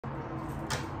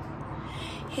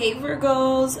Hey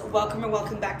Virgos, welcome or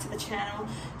welcome back to the channel.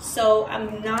 So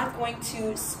I'm not going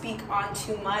to speak on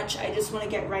too much. I just want to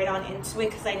get right on into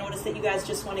it because I noticed that you guys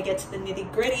just want to get to the nitty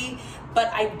gritty.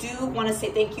 But I do want to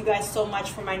say thank you guys so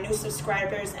much for my new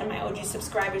subscribers and my OG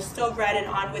subscribers still riding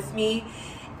on with me.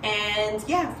 And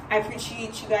yeah, I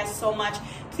appreciate you guys so much.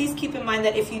 Please keep in mind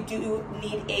that if you do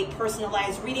need a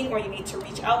personalized reading or you need to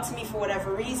reach out to me for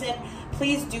whatever reason,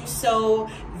 please do so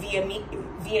via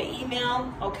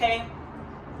email, okay?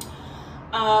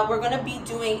 We're going to be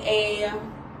doing a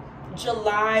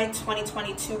July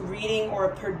 2022 reading or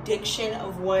a prediction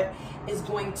of what is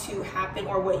going to happen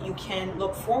or what you can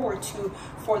look forward to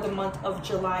for the month of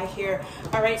July here.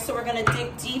 All right, so we're going to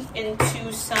dig deep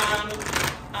into some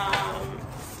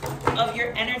of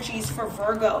your energies for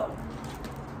Virgo.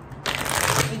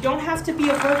 You don't have to be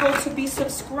a Virgo to be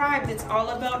subscribed. It's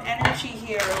all about energy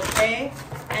here, okay?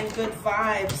 And good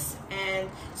vibes and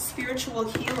spiritual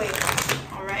healing,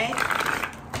 all right?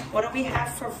 What do we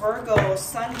have for Virgo?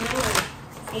 Sun, Moon,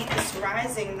 Venus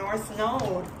rising, North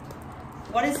Node.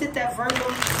 What is it that Virgo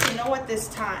needs to know at this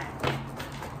time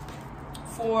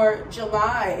for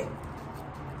July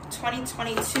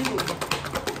 2022?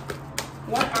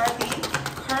 What are the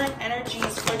current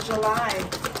energies for July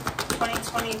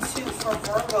 2022 for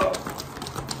Virgo?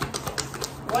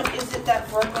 What is it that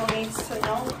Virgo needs to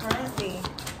know currently?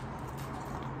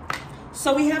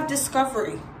 So we have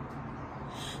discovery.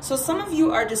 So some of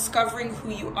you are discovering who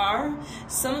you are.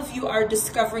 Some of you are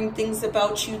discovering things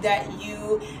about you that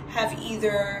you have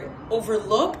either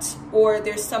overlooked or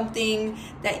there's something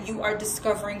that you are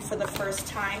discovering for the first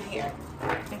time here,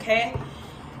 okay?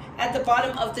 At the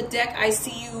bottom of the deck, I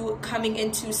see you coming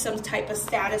into some type of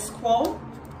status quo.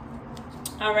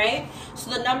 All right, so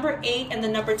the number 8 and the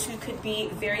number 2 could be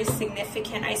very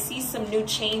significant. I see some new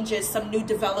changes, some new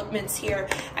developments here.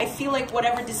 I feel like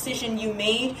whatever decision you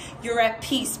made, you're at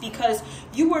peace because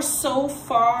you were so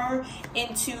far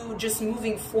into just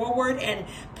moving forward and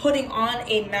putting on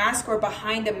a mask or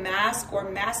behind a mask or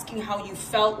masking how you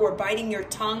felt or biting your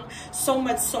tongue, so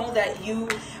much so that you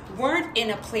weren't in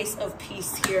a place of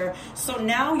peace here. So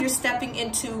now you're stepping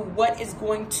into what is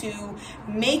going to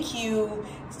make you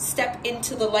step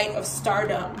into the light of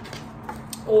stardom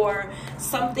or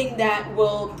something that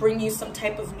will bring you some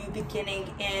type of new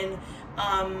beginning in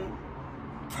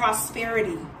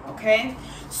prosperity, okay?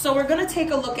 So we're going to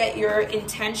take a look at your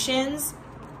intentions.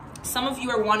 Some of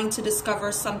you are wanting to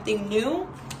discover something new.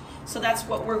 So that's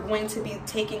what we're going to be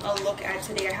taking a look at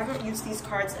today. I haven't used these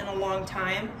cards in a long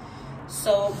time,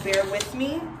 so bear with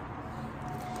me.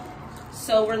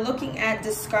 So we're looking at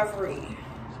discovery.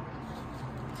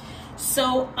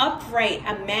 So upright,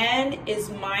 a man is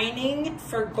mining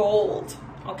for gold,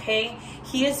 okay?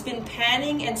 He has been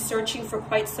panning and searching for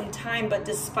quite some time, but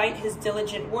despite his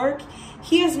diligent work,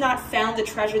 he has not found the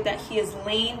treasure that he has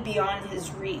lain beyond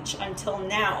his reach until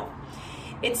now.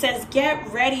 It says, get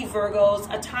ready,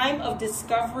 Virgos. A time of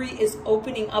discovery is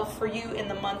opening up for you in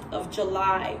the month of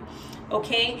July.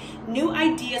 Okay, new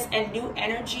ideas and new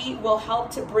energy will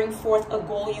help to bring forth a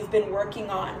goal you've been working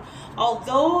on.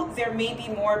 Although there may be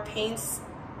more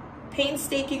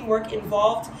painstaking work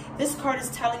involved, this card is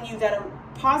telling you that a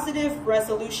positive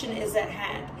resolution is at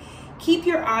hand. Keep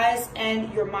your eyes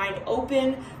and your mind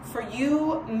open, for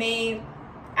you may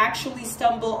actually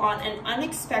stumble on an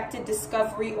unexpected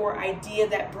discovery or idea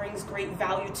that brings great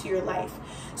value to your life.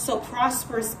 So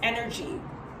prosperous energy.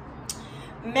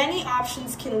 Many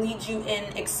options can lead you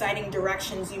in exciting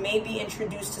directions. You may be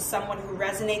introduced to someone who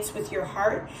resonates with your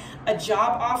heart. A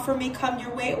job offer may come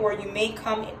your way, or you may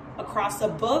come across a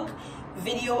book,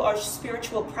 video, or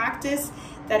spiritual practice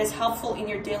that is helpful in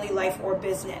your daily life or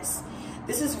business.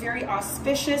 This is very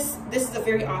auspicious. This is a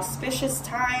very auspicious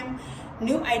time.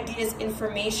 New ideas,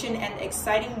 information, and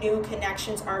exciting new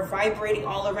connections are vibrating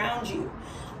all around you.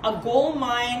 A gold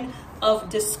mine of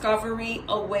discovery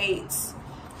awaits.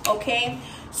 Okay,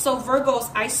 so Virgos,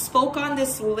 I spoke on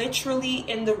this literally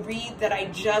in the read that I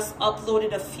just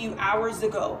uploaded a few hours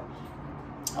ago.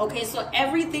 Okay, so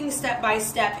everything step by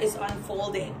step is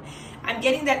unfolding. I'm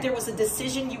getting that there was a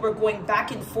decision you were going back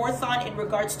and forth on in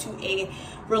regards to a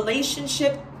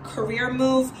relationship, career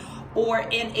move, or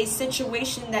in a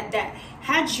situation that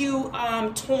had you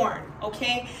torn,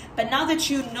 okay? But now that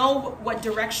you know what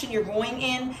direction you're going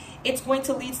in, it's going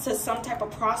to lead to some type of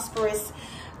prosperous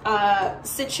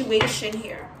situation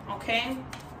here, okay?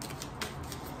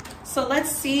 So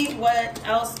let's see what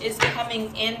else is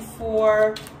coming in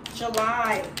for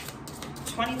July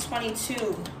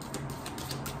 2022.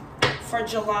 For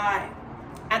July,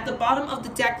 at the bottom of the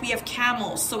deck we have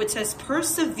camels, so it says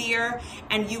persevere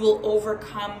and you will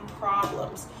overcome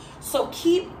problems. So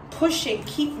keep pushing,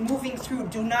 keep moving through,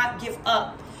 do not give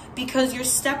up, because you're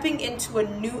stepping into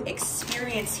a new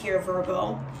experience here,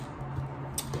 Virgo.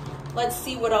 Let's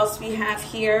see what else we have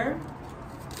here.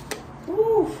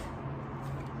 Ooh.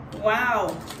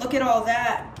 Wow, look at all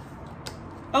that.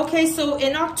 Okay, so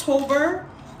in October,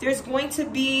 there's going to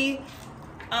be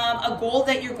a goal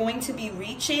that you're going to be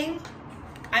reaching.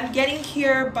 I'm getting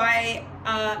here by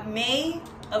May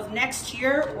of next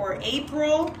year or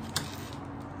April.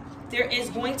 There is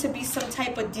going to be some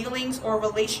type of dealings or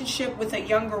relationship with a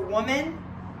younger woman.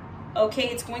 Okay,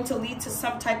 it's going to lead to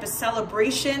some type of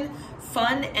celebration,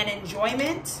 fun, and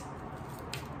enjoyment.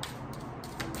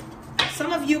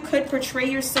 Some of you could portray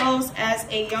yourselves as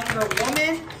a younger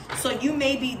woman, so you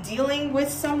may be dealing with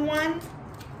someone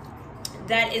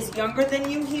that is younger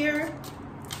than you here.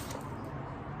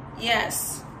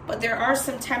 Yes, but there are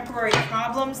some temporary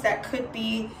problems that could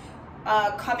be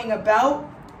coming about.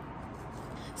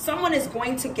 Someone is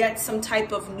going to get some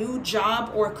type of new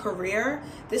job or career.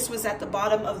 This was at the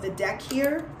bottom of the deck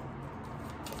here.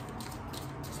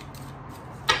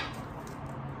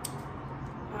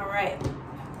 All right.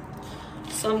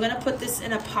 So I'm going to put this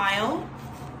in a pile.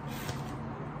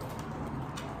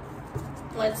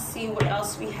 Let's see what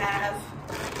else we have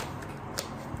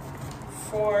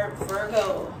for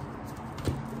Virgo.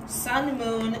 Sun,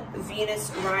 Moon,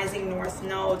 Venus, Rising, North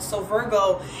Node. So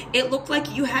Virgo, it looked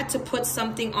like you had to put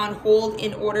something on hold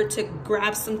in order to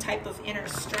grab some type of inner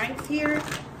strength here.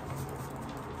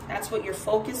 That's what you're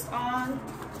focused on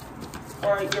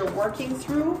or you're working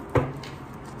through.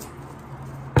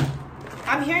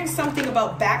 I'm hearing something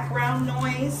about background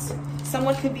noise.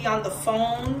 Someone could be on the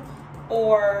phone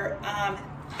or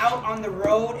out on the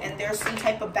road and there's some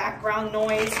type of background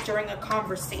noise during a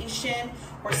conversation,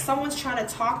 or someone's trying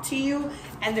to talk to you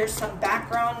and there's some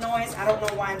background noise. I don't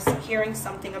know why I'm hearing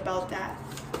something about that.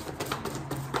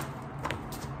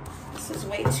 This is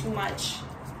way too much.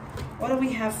 What do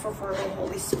we have for Virgo,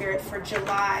 Holy Spirit, for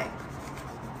July?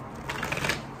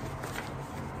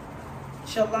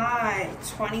 July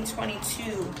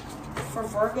 2022 for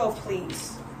Virgo,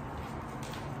 please.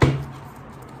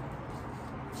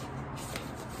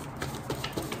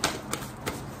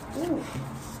 Ooh.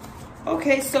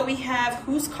 Okay, so we have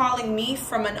who's calling me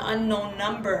from an unknown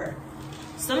number.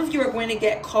 Some of you are going to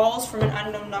get calls from an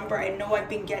unknown number. I know I've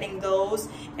been getting those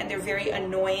and they're very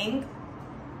annoying.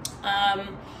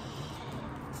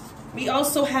 We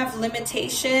also have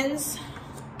limitations.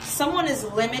 Someone is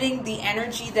limiting the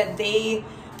energy that they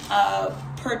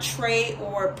portray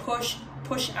or push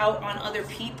out on other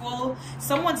people.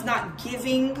 Someone's not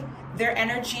giving their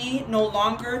energy no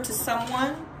longer to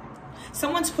someone.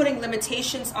 Someone's putting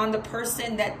limitations on the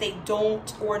person that they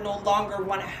don't or no longer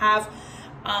want to have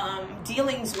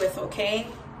dealings with, okay?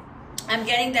 I'm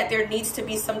getting that there needs to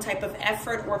be some type of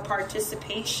effort or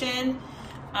participation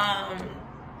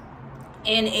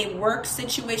in a work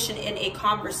situation, in a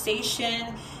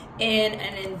conversation, in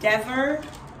an endeavor.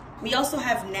 We also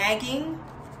have nagging.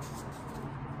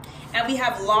 And we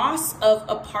have loss of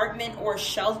apartment or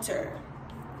shelter.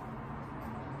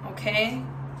 Okay?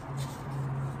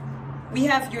 We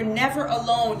have you're never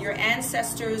alone. Your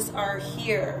ancestors are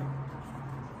here.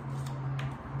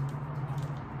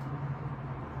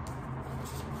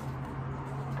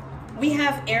 We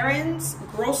have errands,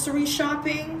 grocery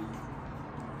shopping.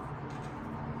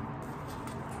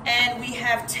 And we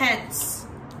have tents.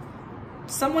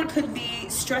 Someone could be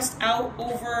stressed out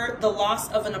over the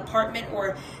loss of an apartment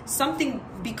or something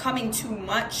becoming too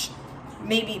much.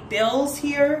 Maybe bills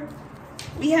here.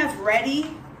 We have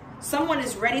ready. Someone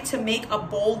is ready to make a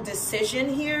bold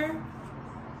decision here.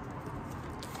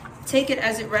 Take it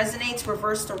as it resonates.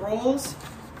 Reverse the roles.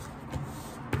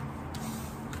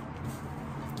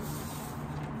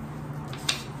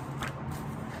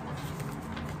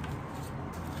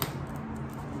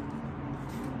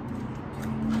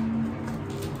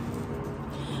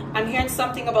 I'm hearing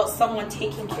something about someone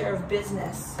taking care of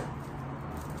business.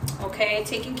 Okay,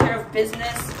 taking care of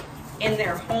business in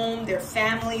their home, their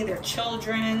family, their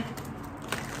children.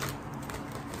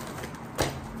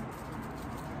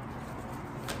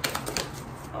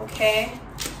 Okay,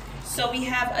 so we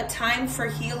have a time for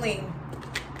healing.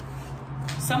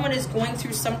 Someone is going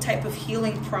through some type of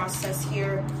healing process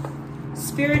here.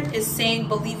 Spirit is saying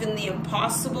believe in the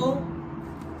impossible,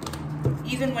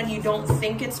 even when you don't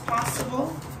think it's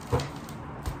possible.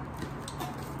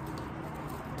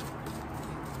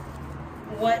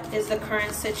 What is the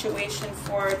current situation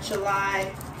for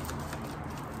July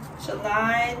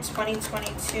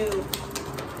 2022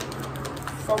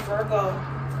 for Virgo?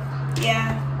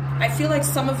 Yeah, I feel like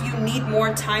some of you need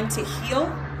more time to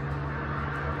heal.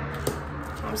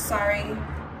 I'm sorry.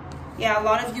 Yeah, a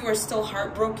lot of you are still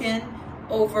heartbroken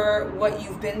over what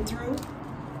you've been through,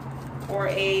 or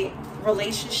a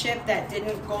relationship that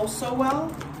didn't go so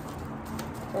well,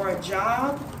 or a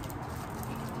job.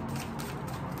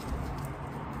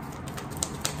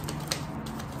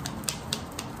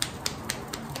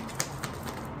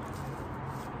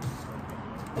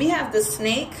 We have the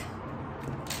snake.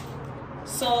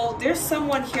 So there's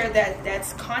someone here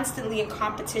that's constantly in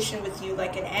competition with you,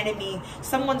 like an enemy.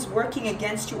 Someone's working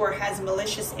against you or has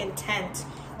malicious intent.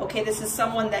 Okay, this is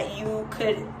someone that you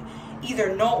could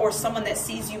either know, or someone that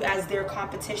sees you as their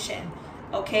competition.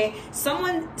 Okay,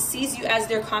 someone sees you as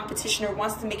their competition or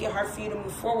wants to make it hard for you to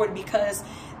move forward because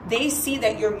they see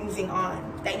that you're moving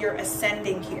on, that you're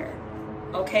ascending here.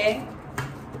 Okay,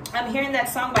 I'm hearing that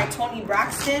song by Tony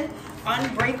Braxton,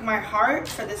 Unbreak My Heart,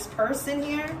 for this person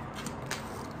here.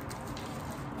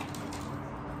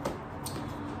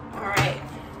 All right,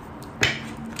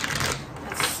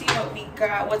 let's see what we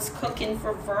got. What's cooking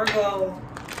for Virgo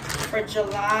for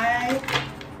July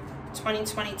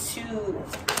 2022?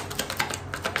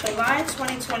 July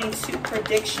 2022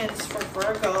 predictions for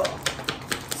Virgo.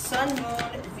 Sun,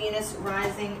 Moon, Venus,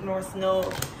 Rising, North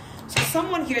Node. So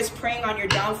someone here is preying on your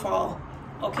downfall.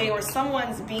 Okay, or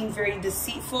someone's being very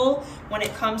deceitful when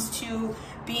it comes to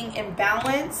being in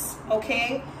balance.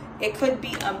 Okay, it could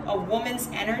be a woman's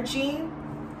energy.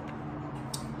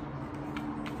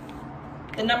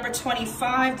 The number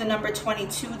 25, the number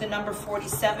 22, the number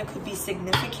 47 could be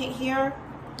significant here.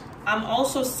 I'm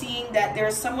also seeing that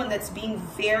there's someone that's being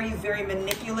very, very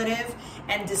manipulative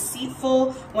and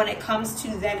deceitful when it comes to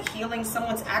them healing.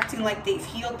 Someone's acting like they've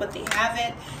healed, but they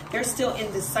haven't. They're still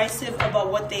indecisive about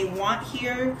what they want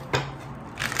here.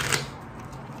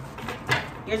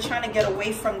 You're trying to get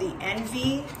away from the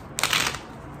envy.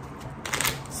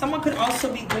 Someone could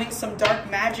also be doing some dark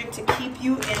magic to keep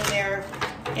you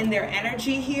in their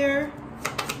energy here.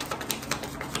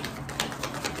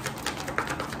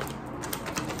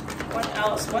 What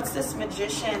else? What's this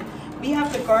Magician? We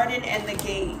have the Garden and the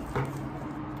Gate.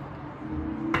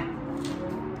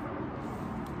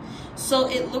 So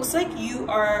it looks like you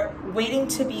are waiting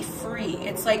to be free.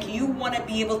 It's like you want to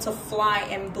be able to fly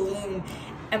and bloom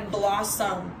and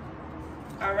blossom.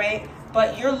 All right,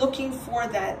 but you're looking for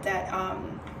that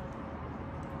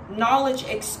knowledge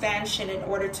expansion in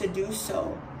order to do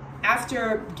so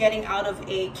after getting out of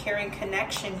a caring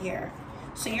connection here.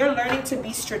 So you're learning to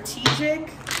be strategic,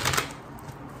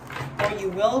 or you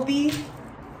will be.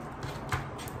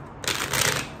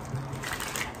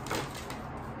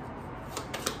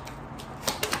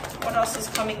 What else is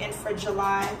coming in for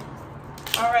July?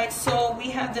 All right, so we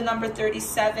have the number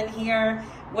 37 here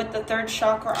with the third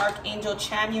chakra archangel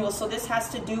Chamuel. So this has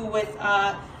to do with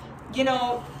you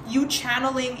know, you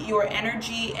channeling your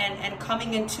energy and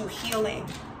coming into healing.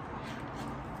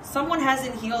 Someone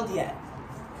hasn't healed yet,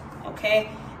 okay?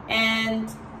 And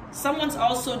someone's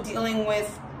also dealing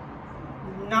with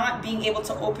not being able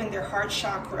to open their heart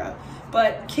chakra,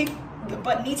 but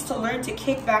needs to learn to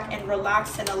kick back and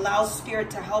relax and allow spirit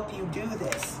to help you do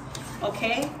this,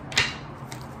 okay?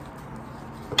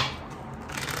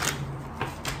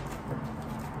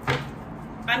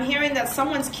 I'm hearing that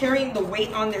someone's carrying the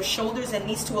weight on their shoulders and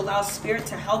needs to allow spirit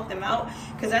to help them out,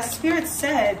 because as spirit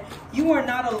said, you are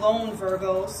not alone,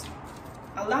 Virgos.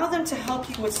 Allow them to help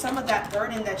you with some of that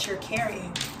burden that you're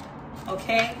carrying,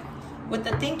 okay? With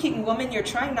the thinking woman, you're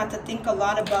trying not to think a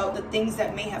lot about the things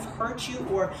that may have hurt you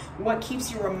or what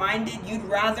keeps you reminded. You'd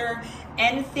rather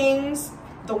end things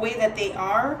the way that they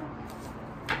are.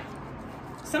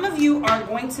 Some of you are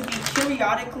going to be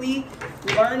periodically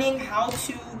learning how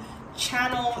to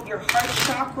channel your heart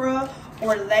chakra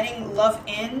or letting love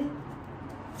in.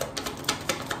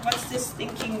 What's this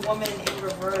thinking woman in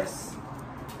reverse?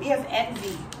 We have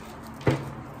envy.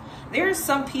 There are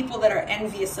some people that are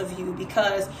envious of you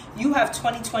because you have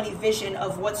 20/20 vision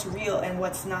of what's real and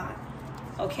what's not.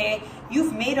 Okay,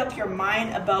 you've made up your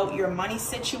mind about your money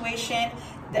situation,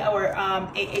 or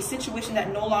a situation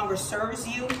that no longer serves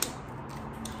you.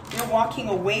 You're walking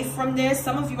away from this.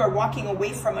 Some of you are walking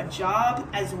away from a job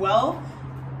as well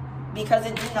because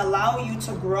it didn't allow you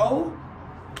to grow.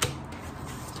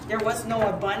 There was no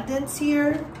abundance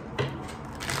here.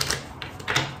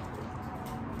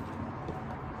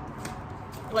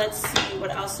 Let's see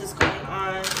what else is going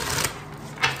on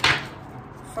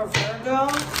for Virgo.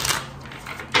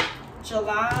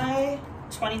 July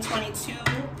 2022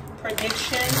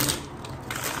 prediction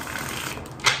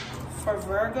for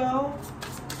Virgo.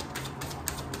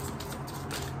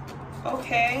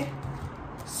 Okay,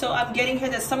 so I'm getting here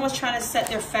that someone's trying to set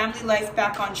their family life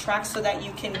back on track so that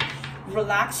you can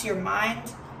relax your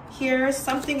mind here.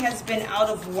 Something has been out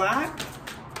of whack.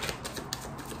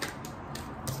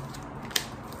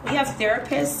 We have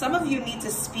therapists. Some of you need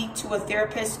to speak to a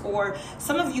therapist, or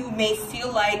some of you may feel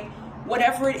like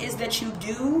whatever it is that you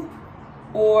do,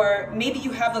 or maybe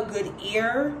you have a good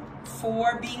ear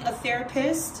for being a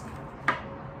therapist.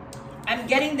 I'm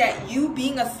getting that you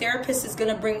being a therapist is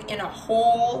going to bring in a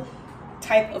whole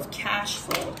type of cash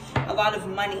flow, a lot of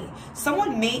money.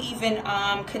 Someone may even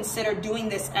consider doing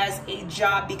this as a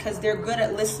job because they're good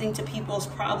at listening to people's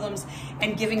problems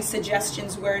and giving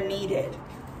suggestions where needed.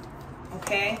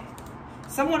 Okay?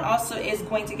 Someone also is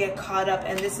going to get caught up,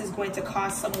 and this is going to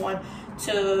cause someone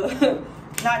to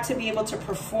not to be able to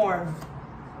perform.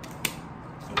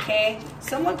 Okay?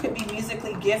 Someone could be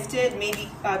musically gifted, maybe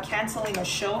canceling a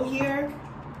show here.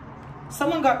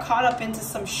 Someone got caught up into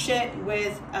some shit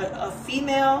with a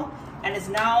female and is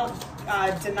now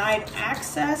denied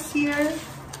access here.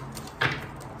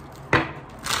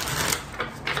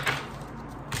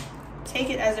 Take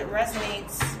it as it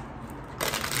resonates.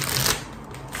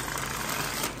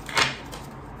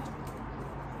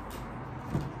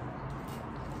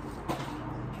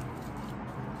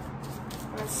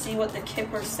 Let's see what the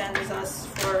Kipper sends us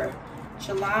for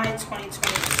July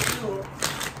 2022.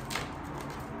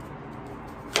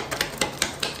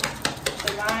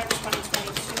 July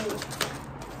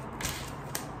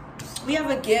 2022. We have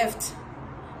a gift.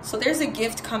 So there's a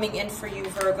gift coming in for you,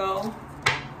 Virgo.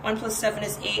 1 + 7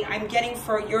 is 8. I'm getting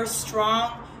for your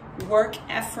strong work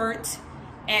effort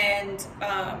and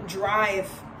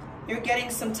drive. You're getting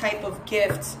some type of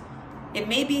gift. It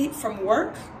may be from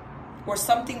work or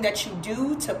something that you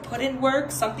do to put in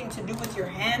work, something to do with your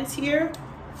hands here.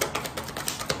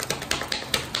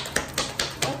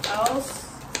 What else?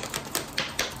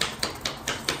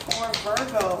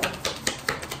 Virgo.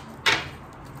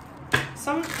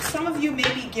 Some of you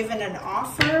may be given an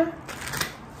offer.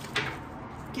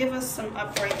 Give us some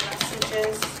upright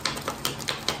messages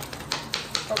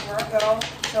for Virgo,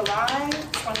 July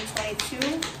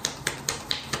 2022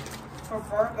 for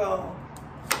Virgo.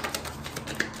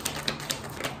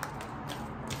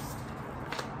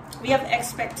 We have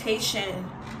expectation.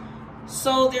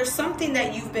 So there's something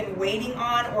that you've been waiting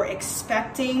on or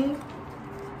expecting.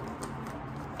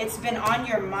 It's been on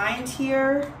your mind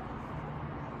here,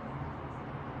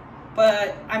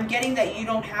 but I'm getting that you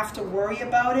don't have to worry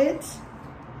about it.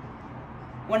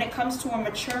 When it comes to a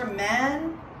mature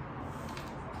man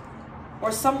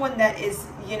or someone that is,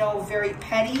 you know, very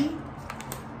petty,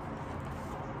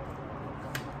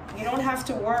 you don't have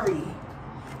to worry.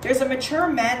 There's a mature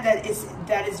man that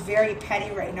is very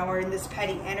petty right now, or in this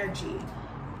petty energy.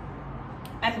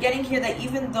 I'm getting here that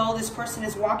even though this person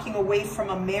is walking away from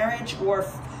a marriage or,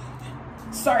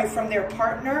 sorry, from their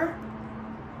partner,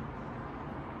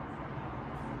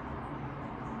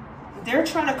 they're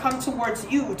trying to come towards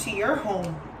you, to your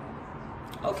home.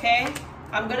 Okay?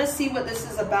 I'm going to see what this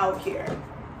is about here.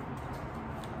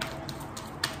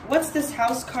 What's this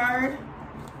house card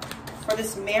for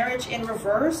this marriage in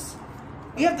reverse?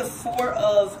 We have the 4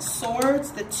 of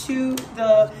Swords,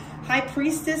 the High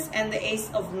Priestess, and the Ace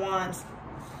of Wands.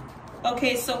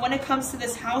 Okay, so when it comes to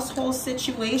this household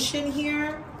situation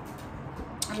here,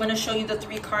 I'm going to show you the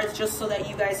 3 cards just so that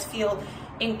you guys feel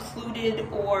included,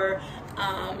 or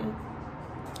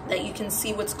that you can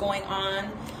see what's going on.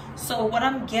 So what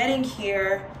I'm getting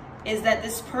here is that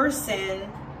this person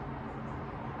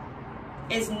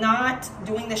is not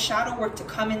doing the shadow work to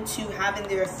come into having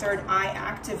their third eye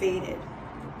activated.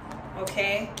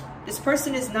 Okay? This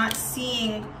person is not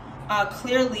seeing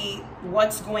clearly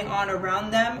what's going on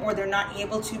around them, or they're not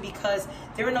able to because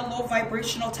they're in a low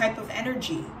vibrational type of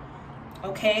energy.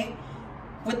 Okay?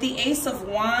 With the Ace of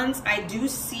Wands, I do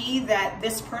see that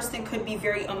this person could be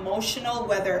very emotional,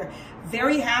 whether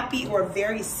very happy or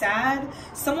very sad.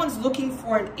 Someone's looking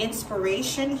for an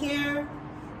inspiration here.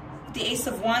 The Ace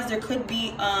of Wands, there could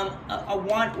be a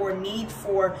want or need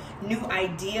for new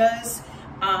ideas,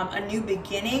 a new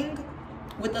beginning.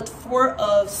 With the 4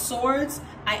 of Swords,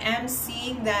 I am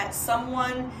seeing that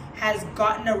someone has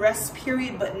gotten a rest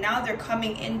period, but now they're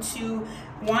coming into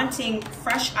wanting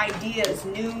fresh ideas,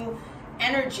 new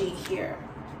energy here.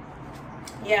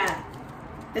 Yeah,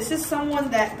 this is someone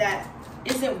that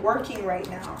isn't working right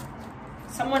now.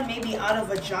 Someone may be out of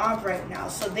a job right now,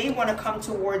 so they want to come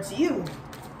towards you.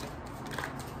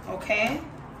 Okay,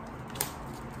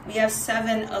 we have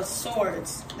 7 of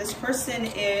Swords. This person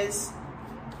is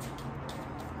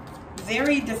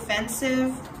very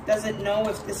defensive, doesn't know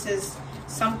if this is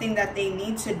something that they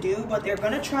need to do, but they're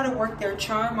going to try to work their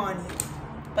charm on you.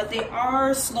 But they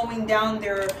are slowing down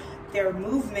their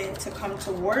movement to come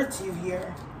towards you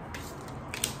here.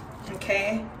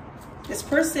 Okay, this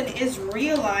person is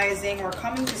realizing or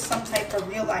coming to some type of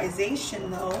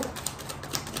realization though.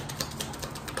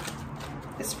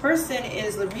 This person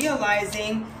is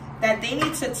realizing that they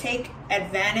need to take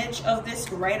advantage of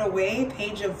this right away.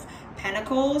 Page of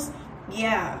Pentacles.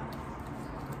 Yeah.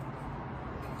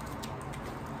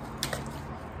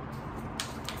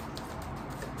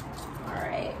 All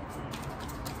right.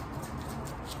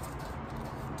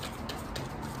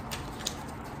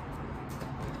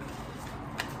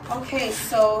 Okay,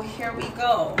 so here we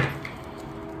go.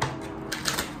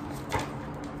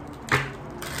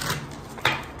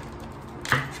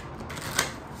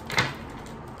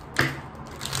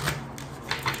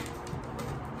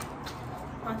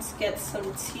 Let's get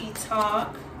some tea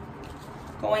talk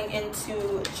going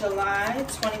into July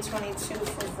 2022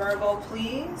 for Virgo,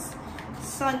 please.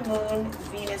 Sun, Moon,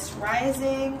 Venus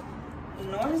rising,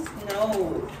 North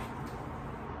Node.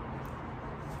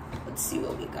 Let's see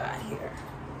what we got here.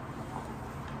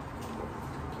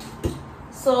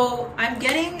 So I'm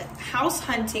getting house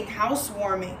hunting,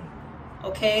 housewarming,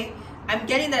 okay? I'm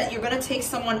getting that you're going to take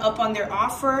someone up on their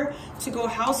offer to go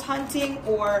house hunting,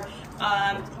 or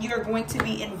you're going to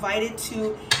be invited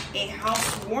to a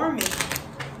housewarming.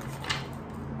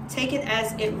 Take it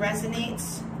as it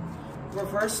resonates.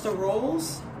 Reverse the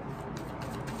roles.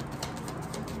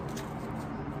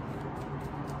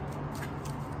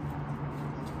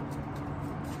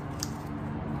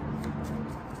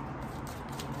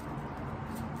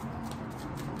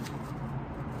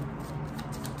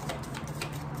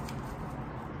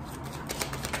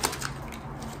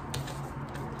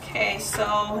 Okay,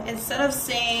 so instead of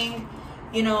saying,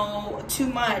 you know, too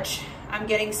much, I'm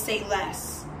getting say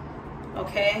less.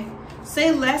 Okay?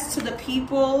 Say less to the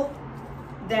people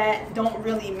that don't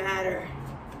really matter.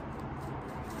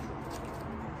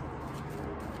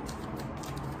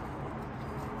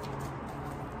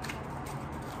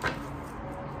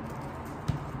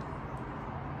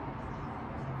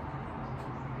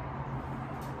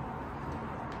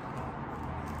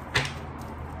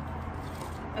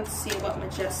 Let's see what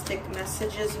majestic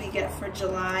messages we get for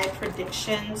July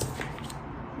predictions.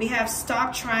 We have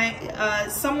stop trying,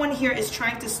 someone here is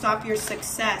trying to stop your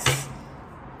success.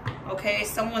 Okay,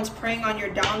 someone's preying on your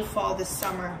downfall this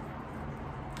summer.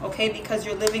 Okay, because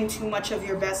you're living too much of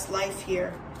your best life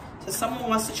here. So someone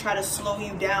wants to try to slow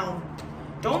you down.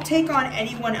 Don't take on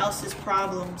anyone else's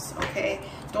problems, okay?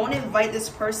 Don't invite this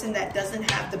person that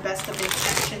doesn't have the best of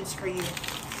intentions for you.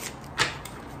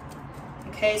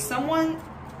 Okay, someone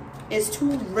is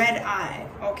too red-eye,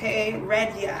 okay?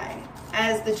 Red-eye,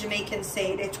 as the Jamaicans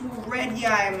say. They're too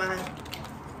red-eye, man.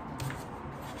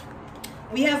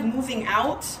 We have moving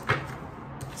out,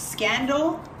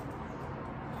 scandal.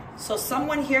 So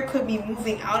someone here could be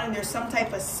moving out and there's some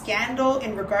type of scandal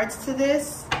in regards to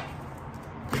this.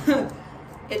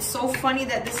 It's so funny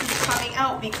that this is coming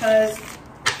out, because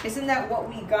isn't that what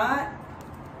we got?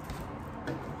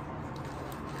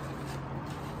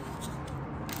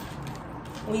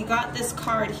 We got this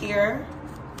card here.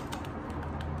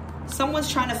 Someone's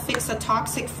trying to fix a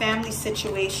toxic family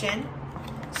situation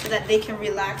so that they can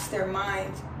relax their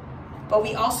mind. But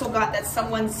we also got that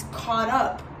someone's caught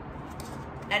up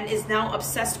and is now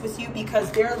obsessed with you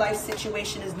because their life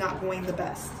situation is not going the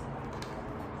best.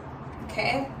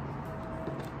 Okay?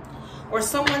 Or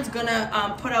someone's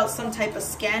gonna put out some type of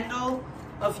scandal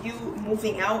of you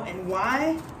moving out, and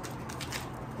why?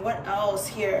 What else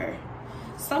here?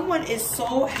 Someone is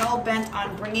so hell-bent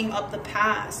on bringing up the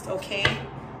past, okay?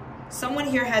 Someone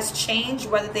here has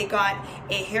changed, whether they got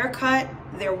a haircut,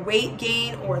 their weight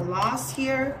gain or loss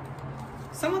here.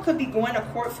 Someone could be going to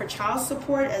court for child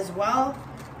support as well.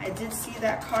 I did see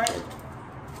that card.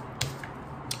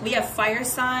 We have fire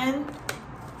sign.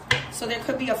 So there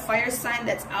could be a fire sign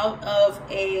that's out of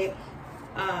a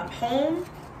home.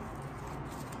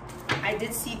 I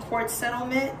did see court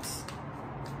settlement.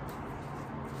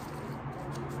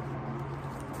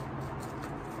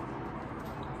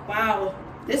 Wow,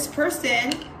 this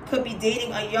person could be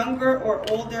dating a younger or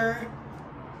older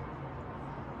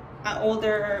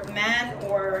man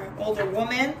or older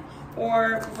woman.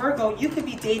 Or Virgo, you could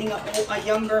be dating a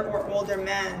younger or older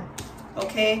man.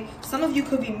 Okay, some of you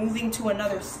could be moving to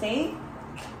another state.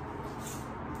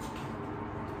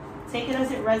 Take it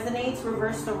as it resonates.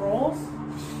 Reverse the roles.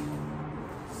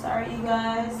 Sorry, you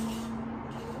guys.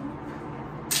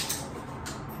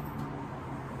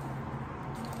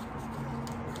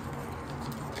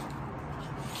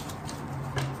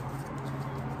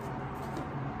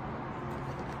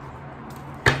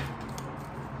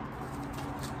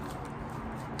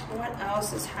 What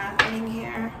else is happening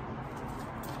here?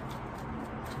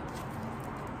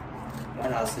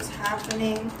 What else is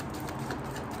happening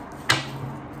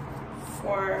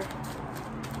for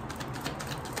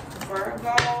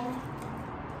Virgo,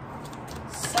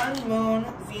 Sun, Moon,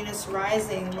 Venus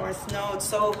rising, North Node.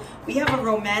 So we have a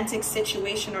romantic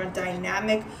situation or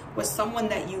dynamic with someone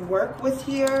that you work with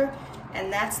here.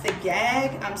 And that's the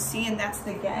gag. I'm seeing that's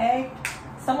the gag.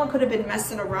 Someone could have been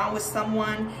messing around with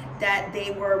someone that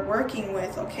they were working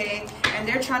with, okay? And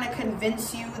they're trying to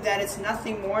convince you that it's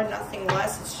nothing more, nothing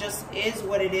less. It just is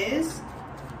what it is.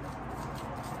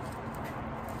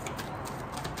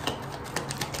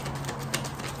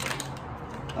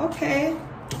 Okay.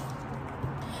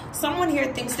 Someone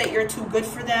here thinks that you're too good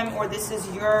for them, or this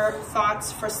is your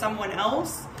thoughts for someone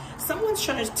else. Someone's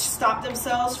trying to stop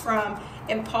themselves from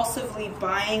impulsively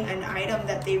buying an item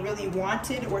that they really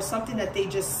wanted, or something that they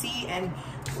just see and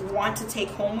want to take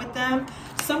home with them.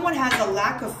 Someone has a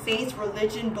lack of faith,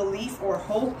 religion, belief, or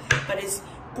hope, but is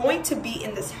going to be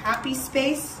in this happy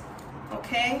space,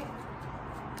 okay?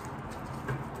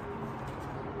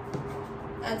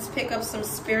 Let's pick up some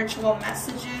spiritual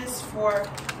messages for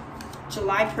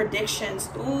July predictions.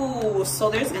 Ooh, so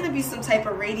there's going to be some type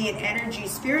of radiant energy.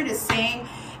 Spirit is saying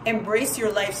embrace your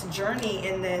life's journey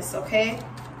in this, okay?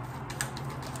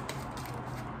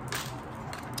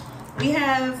 We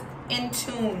have in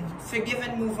tune, forgive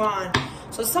and move on.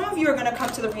 So some of you are going to come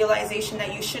to the realization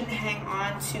that you shouldn't hang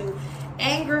on to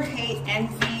anger, hate,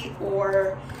 envy,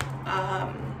 or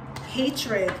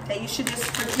hatred, that you should just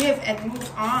forgive and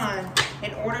move on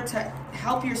in order to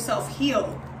help yourself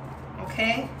heal,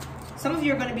 okay? Some of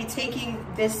you are going to be taking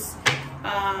this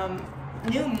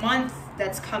new month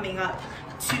that's coming up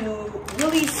to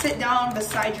really sit down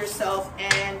beside yourself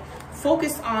and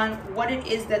focus on what it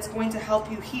is that's going to help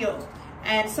you heal.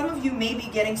 And some of you may be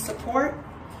getting support.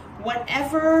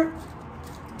 Whatever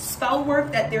spell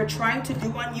work that they're trying to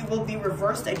do on you will be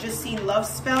reversed. I just seen love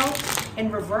spell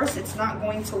in reverse. It's not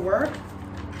going to work.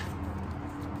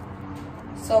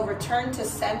 So return to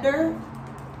sender.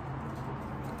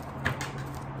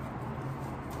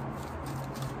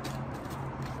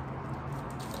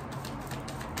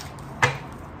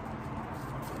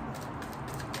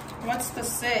 What's the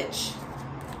sitch?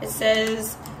 It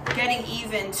says getting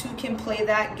even. Two can play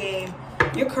that game.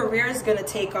 Your career is going to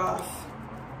take off.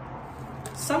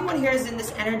 Someone here is in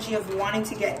this energy of wanting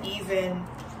to get even.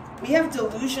 We have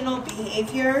delusional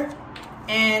behavior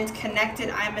and connected,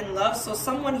 I'm in love. So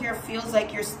someone here feels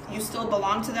like you still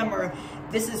belong to them, or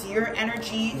this is your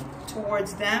energy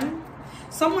towards them.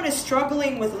 Someone is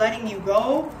struggling with letting you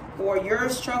go, or you're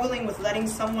struggling with letting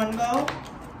someone go.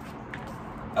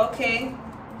 Okay.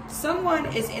 Someone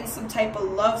is in some type of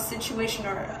love situation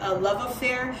or a love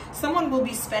affair. Someone will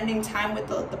be spending time with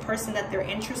the person that they're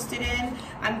interested in.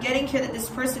 I'm getting here that this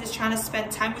person is trying to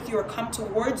spend time with you or come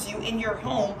towards you in your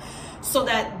home so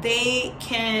that they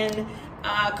can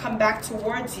come back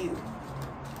towards you.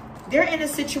 They're in a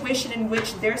situation in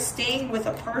which they're staying with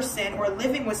a person or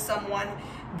living with someone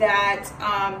that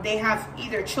they have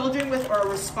either children with or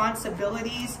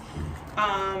responsibilities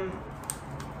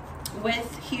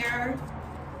with here.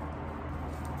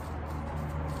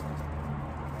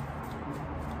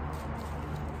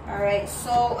 All right,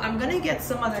 so I'm going to get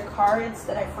some other cards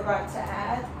that I forgot to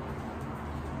add.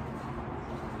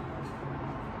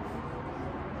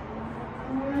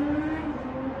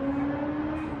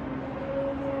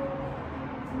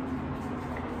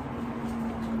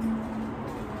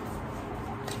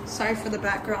 Sorry for the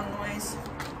background noise.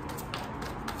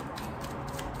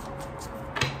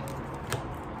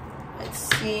 Let's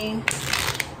see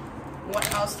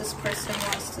what else this person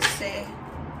wants to say.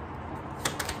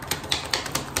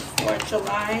 For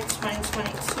July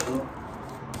 2022.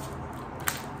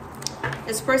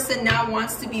 This person now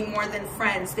wants to be more than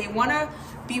friends. They want to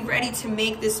be ready to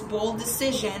make this bold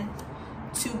decision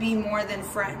to be more than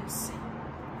friends.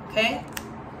 Okay?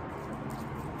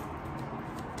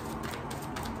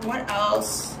 What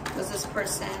else does this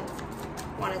person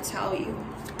want to tell you?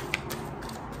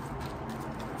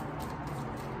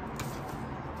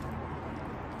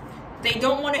 They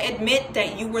don't want to admit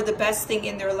that you were the best thing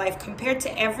in their life. Compared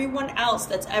to everyone else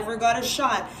that's ever got a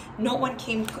shot, no one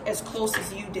came as close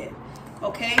as you did,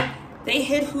 okay? They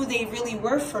hid who they really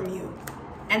were from you,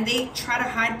 and they try to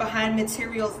hide behind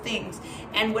material things.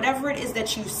 And whatever it is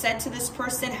that you said to this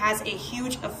person has a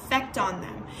huge effect on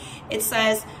them. It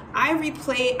says, I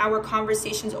replay our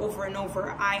conversations over and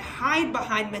over. I hide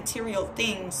behind material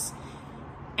things,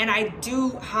 and I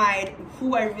do hide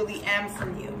who I really am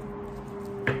from you.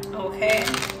 Okay,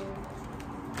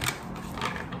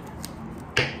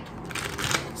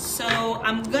 so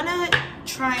I'm gonna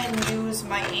try and use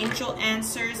my angel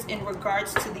answers in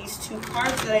regards to these two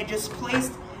cards that I just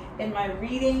placed in my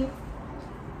reading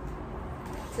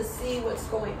to see what's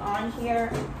going on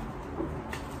here.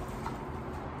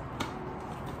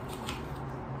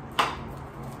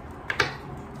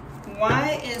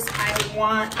 Why is I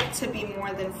want to be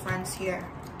more than friends here?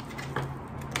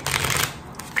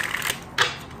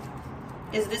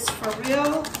 Is this for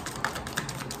real?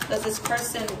 Does this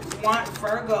person want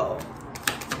Virgo?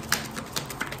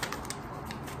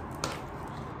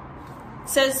 It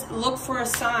says look for a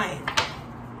sign,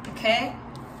 okay?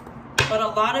 But a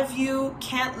lot of you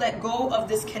can't let go of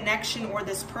this connection or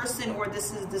this person, or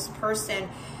this person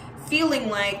feeling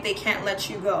like they can't let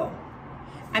you go.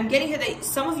 I'm getting here that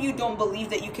some of you don't believe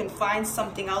that you can find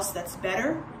something else that's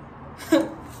better.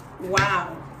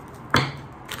 Wow.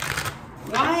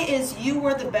 Why is you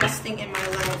were the best thing in my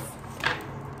life?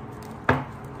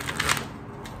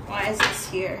 Why is this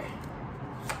here?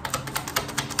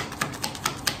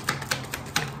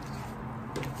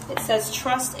 It says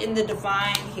trust in the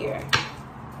divine here.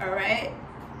 All right?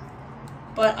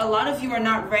 But a lot of you are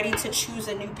not ready to choose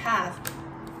a new path.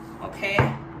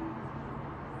 Okay?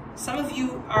 Some of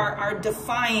you are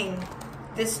defying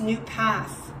this new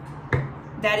path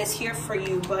that is here for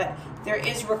you, but there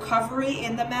is recovery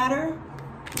in the matter.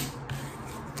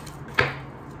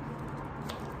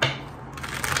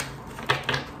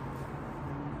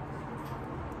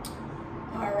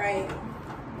 All right.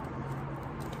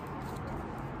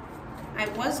 I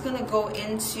was going to go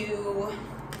into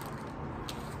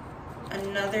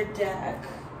another deck,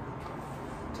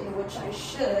 in which I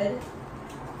should,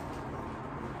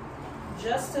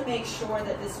 just to make sure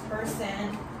that this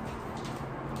person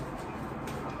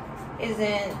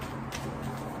isn't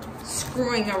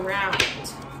screwing around.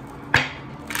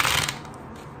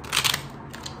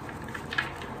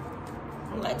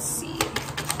 Let's see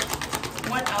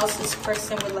what else this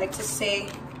person would like to say.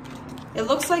 It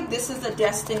looks like this is a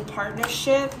destined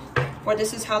partnership, or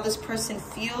this is how this person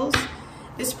feels.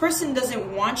 This person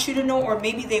doesn't want you to know, or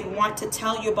maybe they want to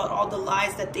tell you about all the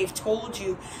lies that they've told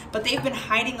you, but they've been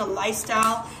hiding a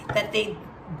lifestyle that they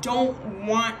don't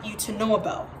want you to know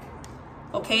about.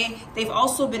 Okay? They've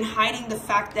also been hiding the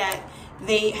fact that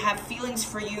they have feelings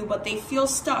for you, but they feel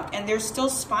stuck and they're still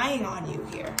spying on you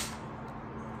here.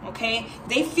 Okay?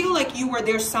 They feel like you were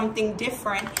there's something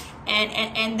different,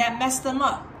 and that messed them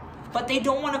up. But they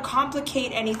don't want to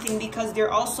complicate anything because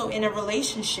they're also in a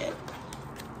relationship.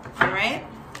 All right?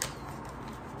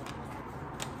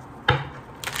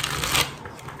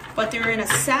 But they're in a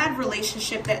sad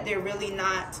relationship that they're really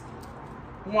not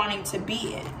wanting to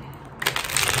be in.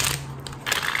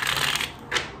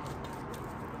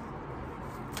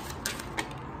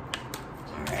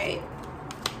 All right.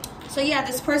 So yeah,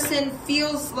 this person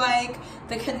feels like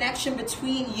the connection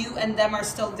between you and them are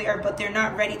still there, but they're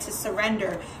not ready to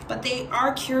surrender. But they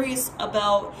are curious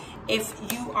about if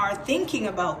you are thinking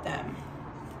about them.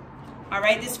 All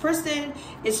right, this person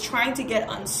is trying to get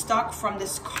unstuck from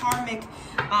this karmic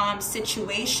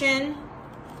situation.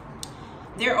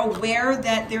 They're aware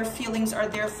that their feelings are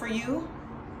there for you.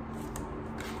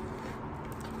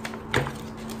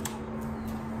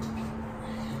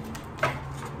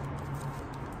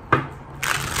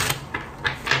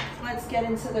 Let's get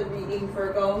into the reading,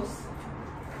 Virgos.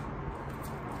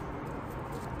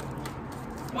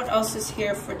 What else is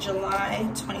here for July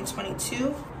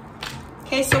 2022?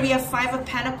 Okay, so we have 5 of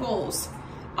Pentacles.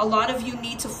 A lot of you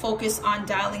need to focus on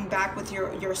dialing back with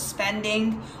your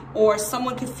spending, or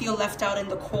someone could feel left out in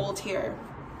the cold here.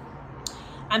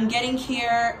 I'm getting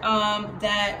here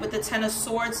that with the 10 of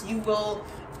Swords, you will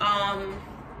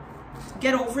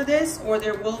get over this, or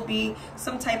there will be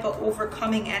some type of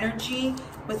overcoming energy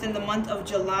within the month of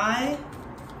July.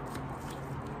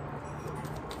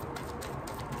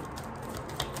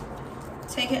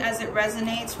 Take it as it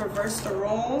resonates. Reverse the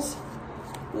roles.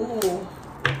 Ooh,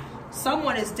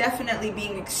 someone is definitely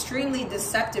being extremely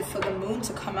deceptive for the moon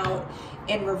to come out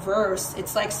in reverse.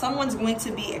 It's like someone's going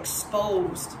to be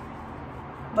exposed,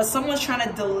 but someone's trying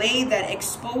to delay that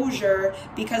exposure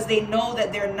because they know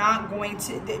that they're not going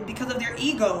to, because of their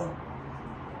ego.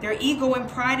 Their ego and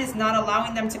pride is not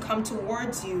allowing them to come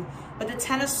towards you. But the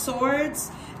 10 of Swords,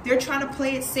 they're trying to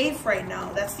play it safe right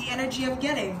now. That's the energy I'm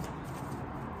getting.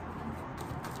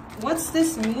 What's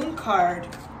this moon card?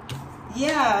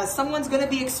 Yeah, someone's going to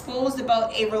be exposed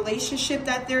about a relationship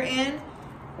that they're in,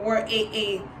 or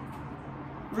a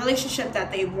relationship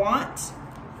that they want.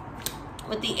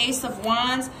 With the Ace of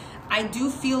Wands, I do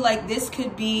feel like this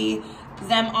could be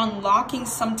them unlocking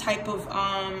some type of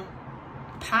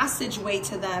passageway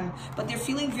to them, but they're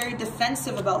feeling very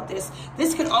defensive about this.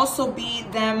 This could also be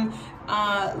them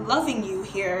loving you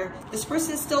here. This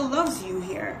person still loves you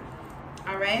here.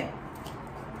 All right?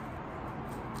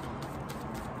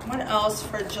 What else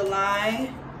for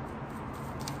July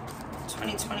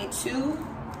 2022?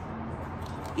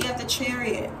 You have the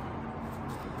Chariot.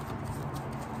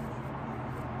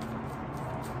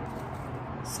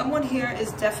 Someone here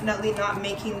is definitely not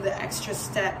making the extra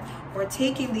step or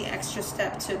taking the extra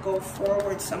step to go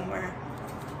forward somewhere.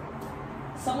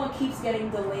 Someone keeps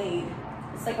getting delayed.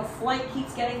 It's like a flight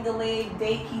keeps getting delayed,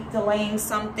 they keep delaying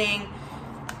something,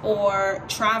 or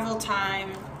travel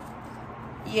time.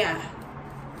 Yeah.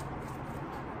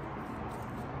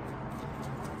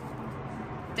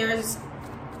 There's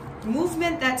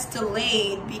movement that's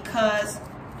delayed because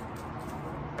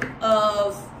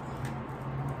of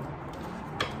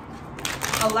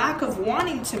a lack of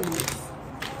wanting to move.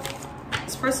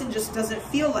 This person just doesn't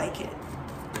feel like it.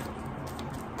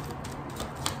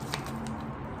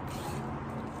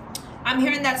 I'm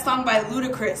hearing that song by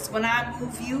Ludacris. When I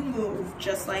move, you move,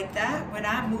 just like that. When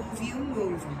I move, you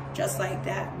move, just like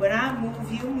that. When I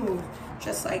move, you move,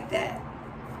 just like that.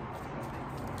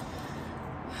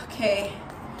 Okay,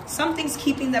 something's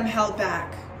keeping them held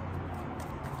back.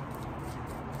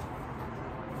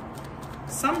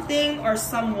 Something or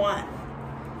someone.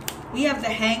 We have the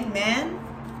Hanged Man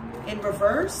in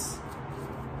reverse.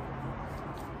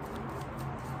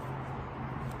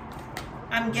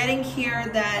 I'm getting here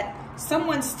that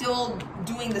someone's still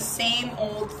doing the same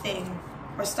old thing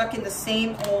or stuck in the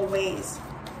same old ways,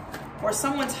 or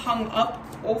someone's hung up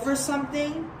over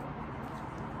something.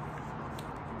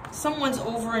 Someone's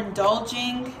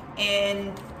overindulging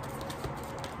in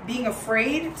being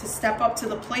afraid to step up to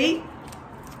the plate,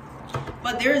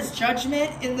 but there is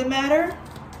judgment in the matter.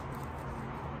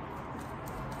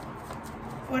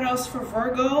 What else for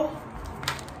Virgo?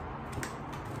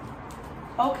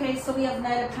 Okay, so we have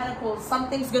Knight of Pentacles.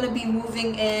 Something's going to be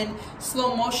moving in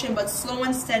slow motion, but slow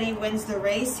and steady wins the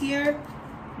race here.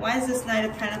 Why is this Knight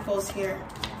of Pentacles here?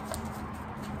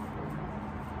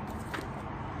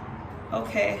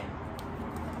 Okay.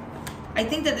 I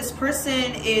think that this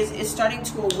person is starting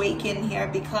to awaken here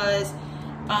because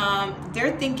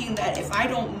they're thinking that if I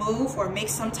don't move or make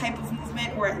some type of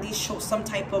movement or at least show some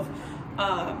type of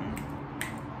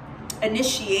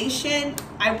initiation,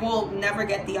 I will never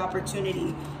get the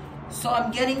opportunity. So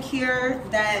I'm getting here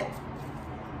that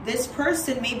this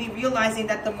person may be realizing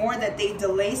that the more that they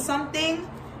delay something,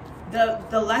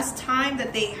 the less time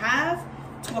that they have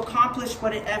to accomplish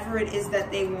whatever it is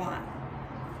that they want.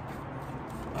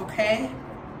 Okay?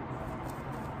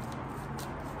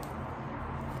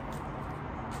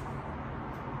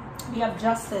 We have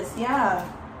Justice.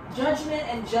 Yeah. Judgment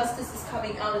and justice is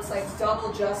coming out. It's like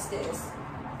double justice.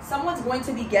 Someone's going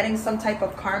to be getting some type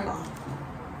of karma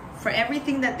for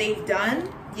everything that they've done.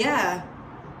 Yeah.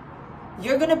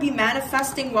 You're going to be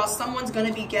manifesting while someone's going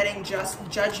to be getting just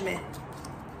judgment.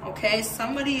 Okay?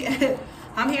 Somebody,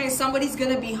 I'm hearing somebody's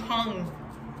going to be hung.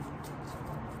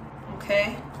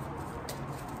 Okay?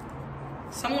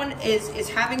 Someone is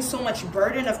having so much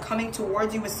burden of coming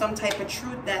towards you with some type of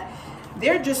truth that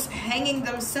they're just hanging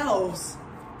themselves.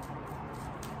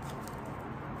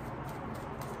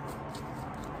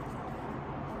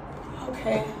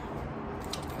 Okay.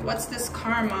 What's this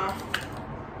karma?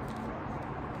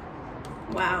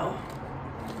 Wow.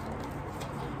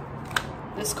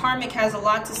 This karmic has a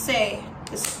lot to say.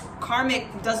 This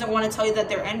karmic doesn't want to tell you that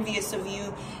they're envious of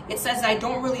you. It says, I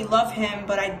don't really love him,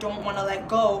 but I don't want to let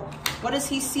go. What does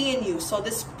he see in you? So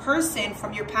this person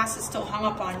from your past is still hung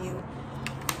up on you.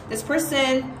 This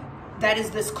person that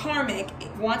is this karmic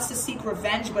wants to seek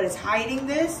revenge, but is hiding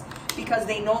this because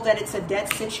they know that it's a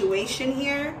dead situation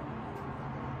here.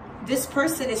 This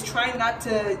person is trying not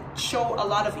to show a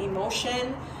lot of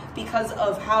emotion because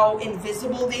of how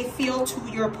invisible they feel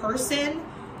to your person.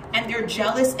 And they're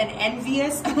jealous and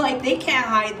envious. Like, they can't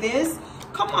hide this.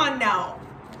 Come on now.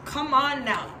 Come on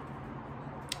now.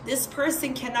 This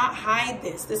person cannot hide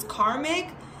this. This karmic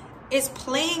is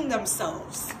playing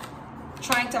themselves,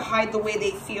 trying to hide the way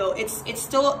they feel. It's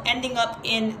still ending up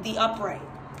in the upright.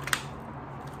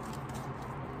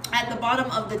 At the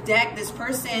bottom of the deck, this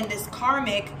person, this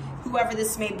karmic, whoever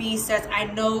this may be, says, I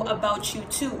know about you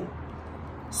too.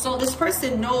 So this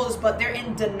person knows, but they're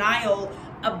in denial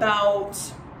about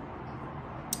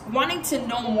wanting to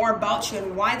know more about you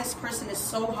and why this person is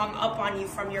so hung up on you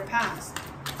from your past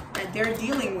that they're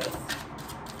dealing with.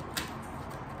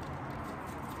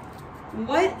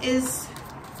 What is,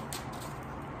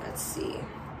 let's see.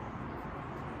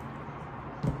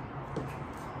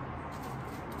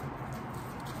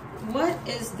 What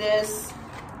is this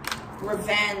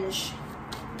revenge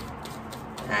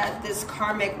that this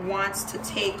karmic wants to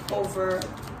take over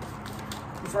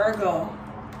Virgo?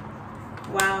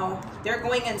 Wow, they're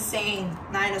going insane.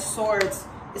 9 of Swords.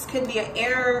 This could be an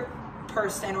air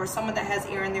person or someone that has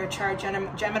air in their chart,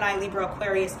 Gemini, Libra,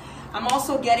 Aquarius. I'm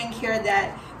also getting here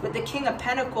that with the King of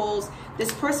Pentacles,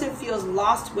 this person feels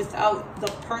lost without the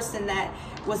person that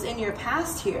was in your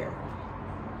past here.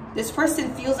 This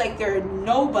person feels like they're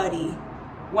nobody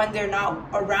when they're not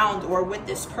around or with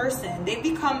this person. They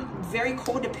become very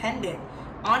codependent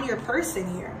on your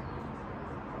person here.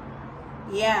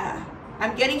 Yeah,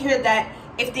 I'm getting here that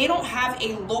if they don't have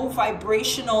a low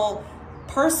vibrational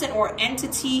person or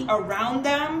entity around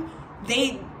them,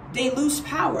 they lose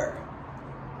power.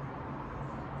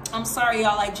 I'm sorry,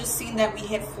 y'all. I just seen that we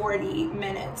hit 40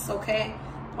 minutes, okay?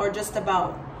 Or just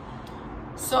about.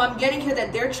 So I'm getting here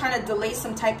that they're trying to delay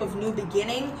some type of new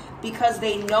beginning because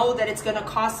they know that it's going to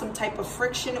cause some type of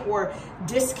friction or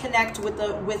disconnect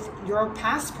with your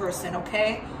past person,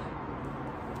 okay?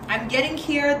 I'm getting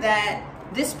here that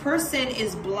this person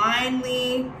is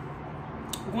blindly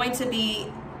going to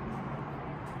be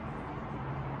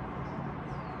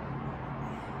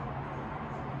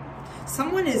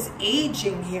someone is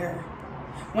aging here.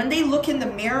 When they look in the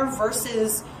mirror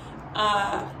versus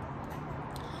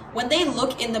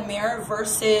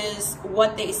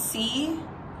what they see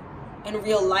in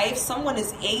real life, someone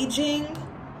is aging.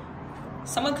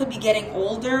 Someone could be getting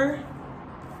older.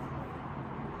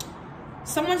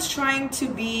 Someone's trying to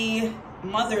be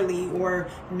motherly or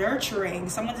nurturing.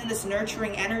 Someone's in this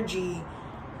nurturing energy.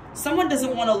 Someone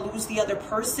doesn't want to lose the other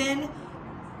person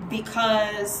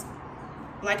because,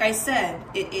 like I said,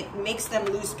 it makes them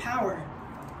lose power.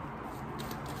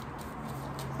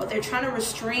 But they're trying to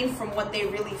restrain from what they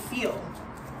really feel.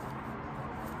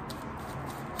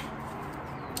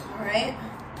 All right.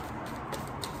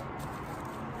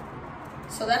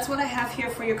 So that's what I have here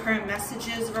for your current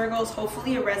messages, Virgos.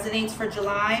 Hopefully it resonates for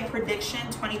July prediction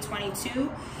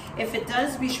 2022. If it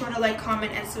does, be sure to like,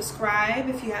 comment, and subscribe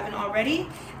if you haven't already.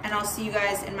 And I'll see you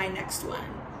guys in my next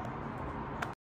one.